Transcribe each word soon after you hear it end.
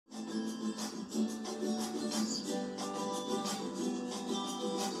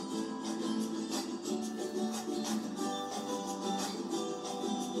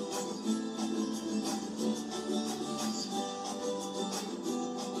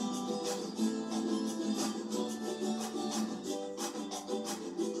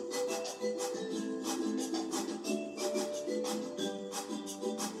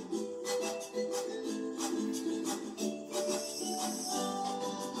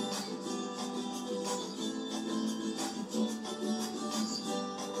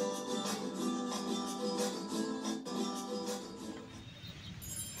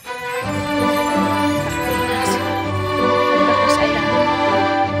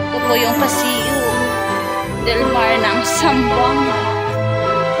po yung Paseo del Mar ng Zamboanga.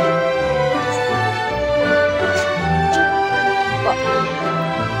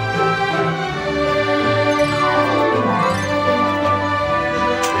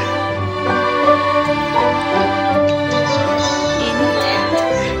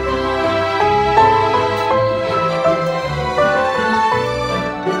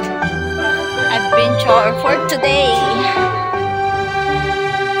 Adventure for today.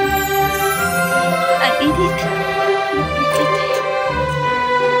 Ang init.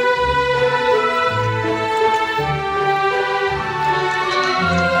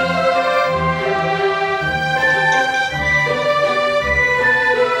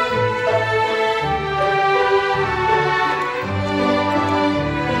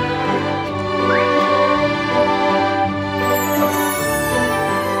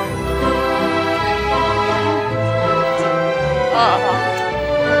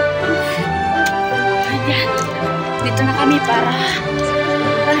 Dito na kami para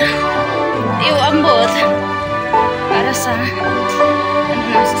iuambot para sa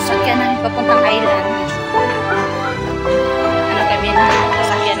sasakyan namin papuntang island. Kami na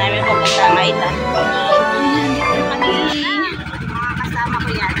sasakyan namin papuntang island. Ayan, dito na kami. Mga kasama ko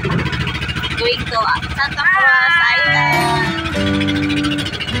yan. Going to Sta.Cruz Island.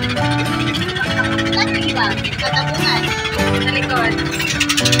 Tatabungan. Sa likod.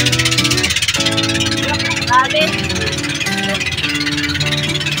 Grabe.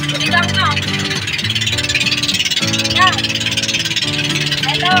 Ikaw no? Yeah.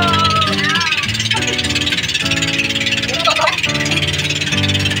 Hello.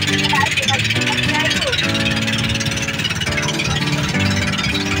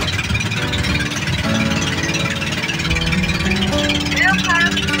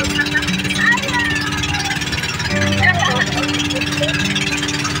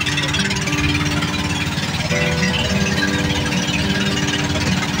 Welcome.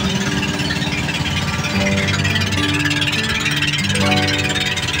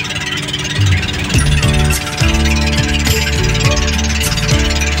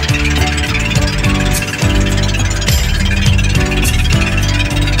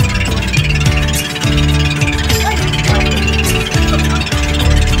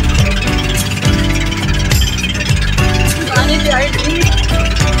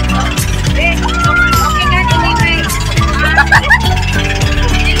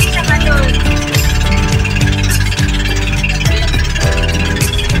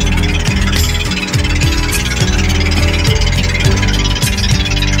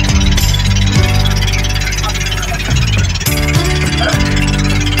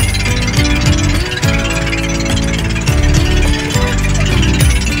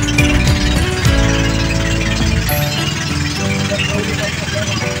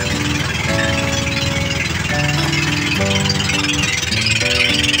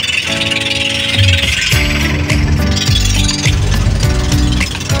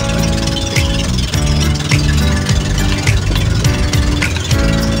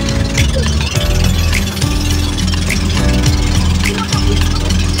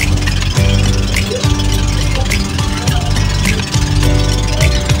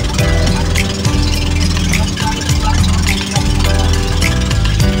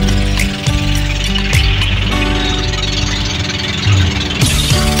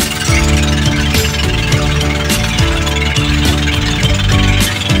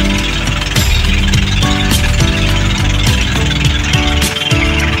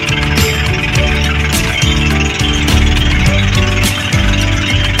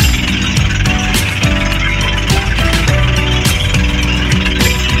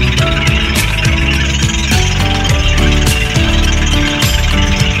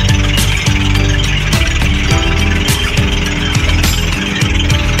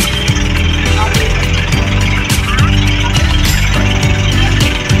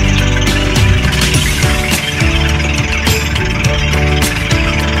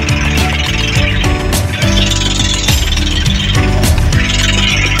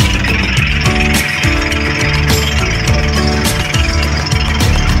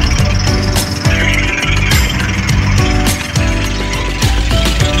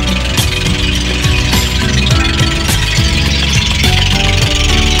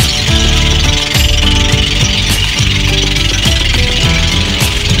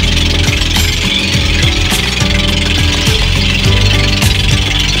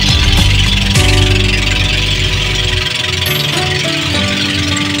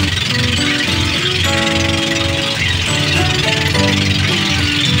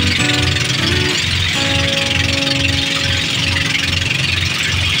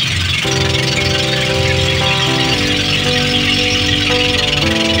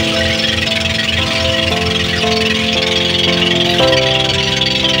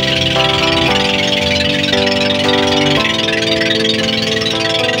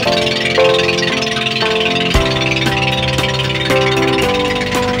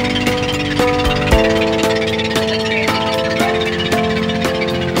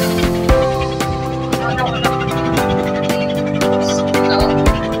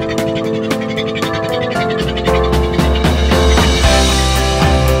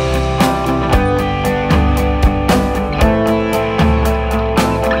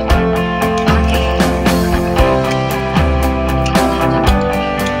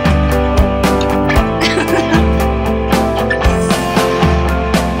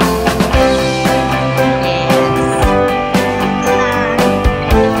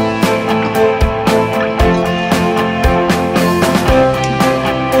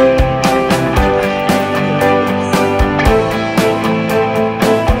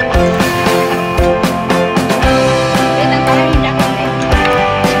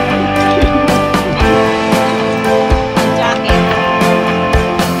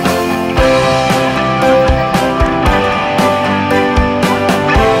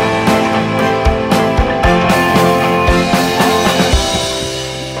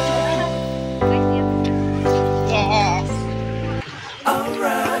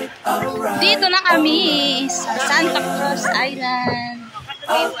 Dito na kami sa Sta.Cruz Island.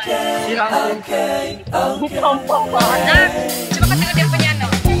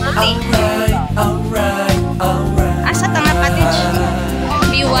 Asa tanga cottage?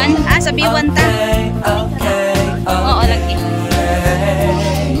 B1? Sa B1 ta? Oo, lagi.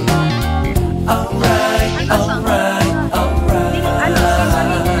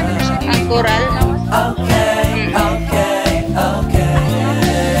 Ang coral.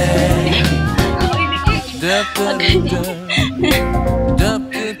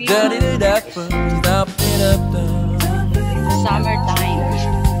 Summertime.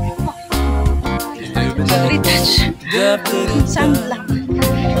 Retouch. Sunblock.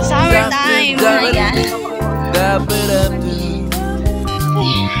 Summertime. Ayan.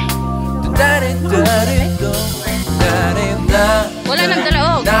 Wala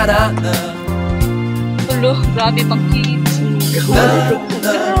nagdalaog. Tulo, grabe pang kids. Hindi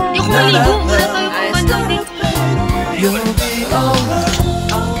ako maligo. Wala tayo pang dito.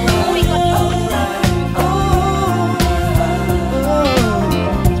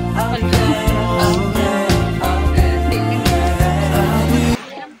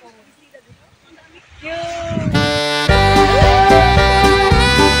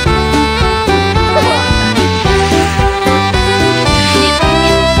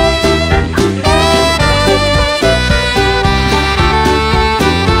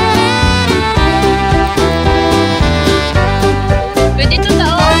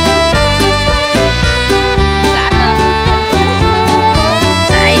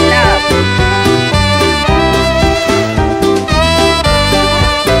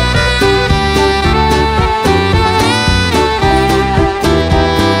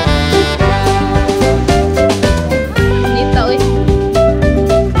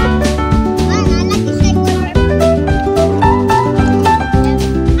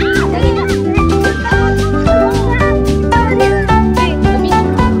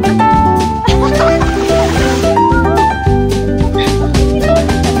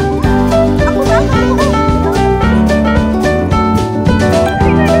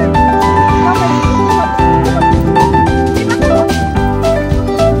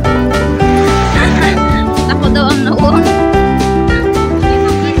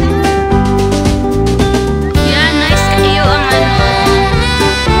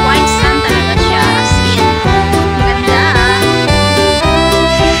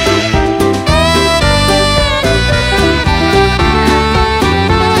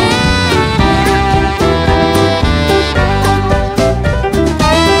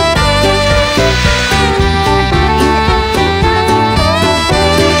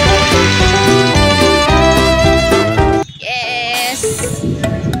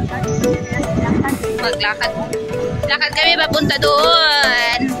 Maglakad. Lakad kami papunta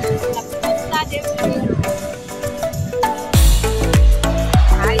doon.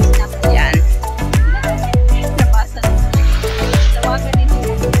 Yan.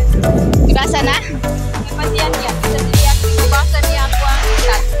 Ibasa na? Ibasa niya. Ibasa niya ako ang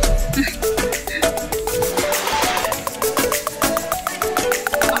ikat.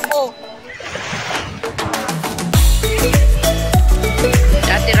 Ako.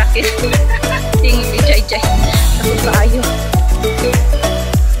 Dati rakit. Tingin, jay-jay. Ako kayo.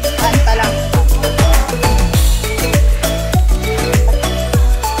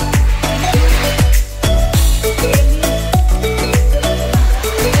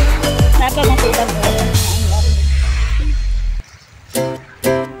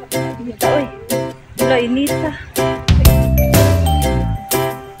 Uy, wala inita.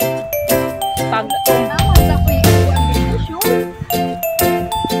 Pag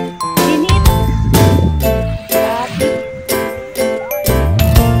init.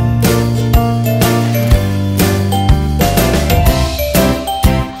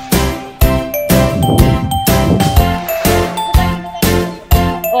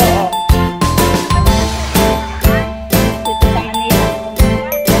 Oo. Dito sa Manila.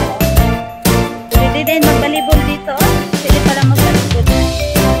 Pwede din magbalibol dito. Pwede pala magbalibol.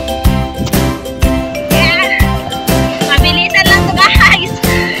 Yan. Mabilisan lang to guys.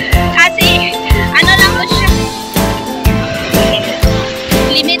 Kasi ano lang to siya.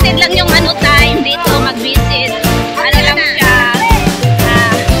 Limited lang yung time dito mag-visit. Ano lang siya.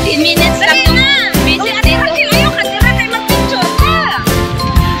 10 minutes lang yung visit dito. Ayaw ka tira kayo mag-picture ka.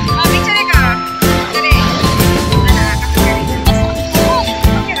 Picture ka. Dali.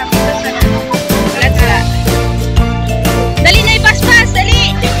 Dali na ipaspas,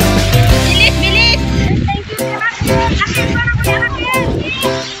 dali. Bilis, bilis.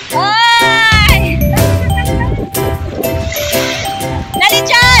 Hoy! Dali,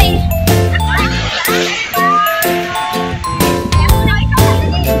 Choy!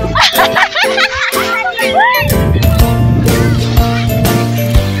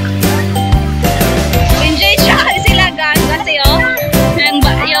 Enjoy siya sila guys kasi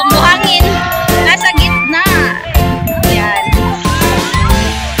yung buhangin nasa gitna. Yan.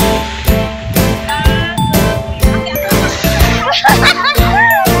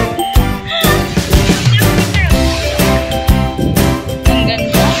 Ang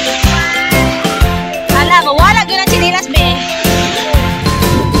ganda. Hala, mawala yun ang chinilas, be.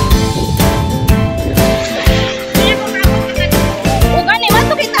 Ugani,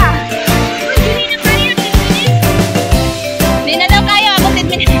 mato kita. Hindi na daw kayo, abot 10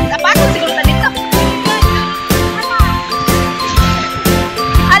 minutes. Napasok siguro na dito.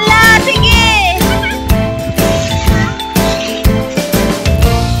 Hala, sige.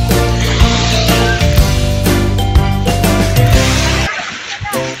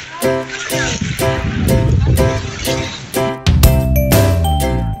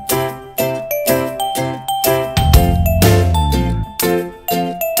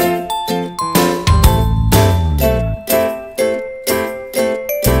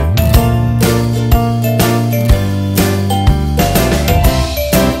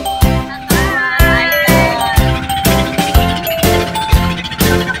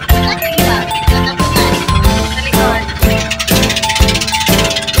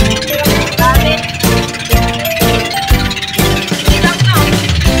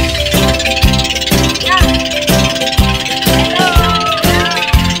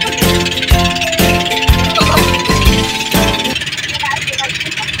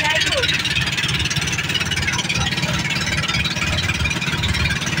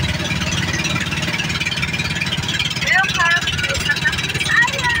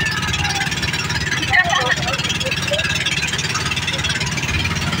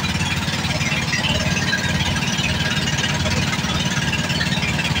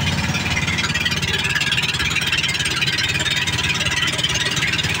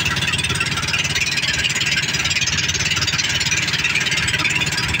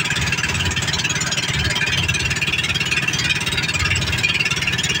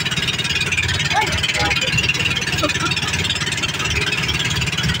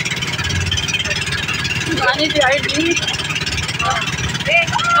 Ano si RD?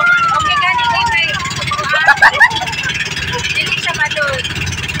 Okay, gani kay hindi siya madod.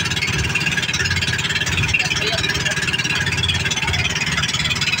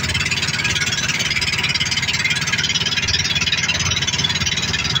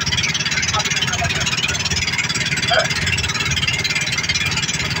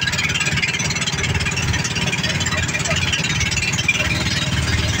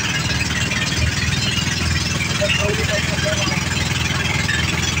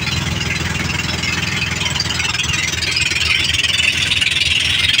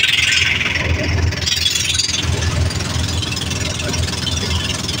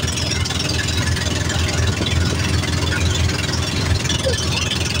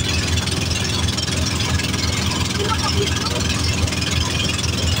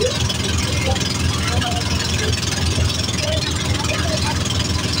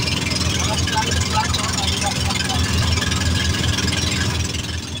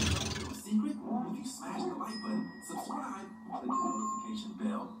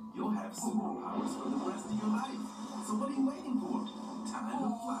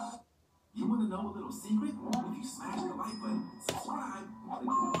 You want to know a little secret? If you smash the like button, subscribe, click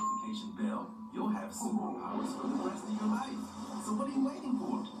the notification have superpowers for the rest of your life. So what are you waiting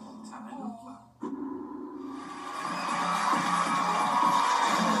for? Time to fly.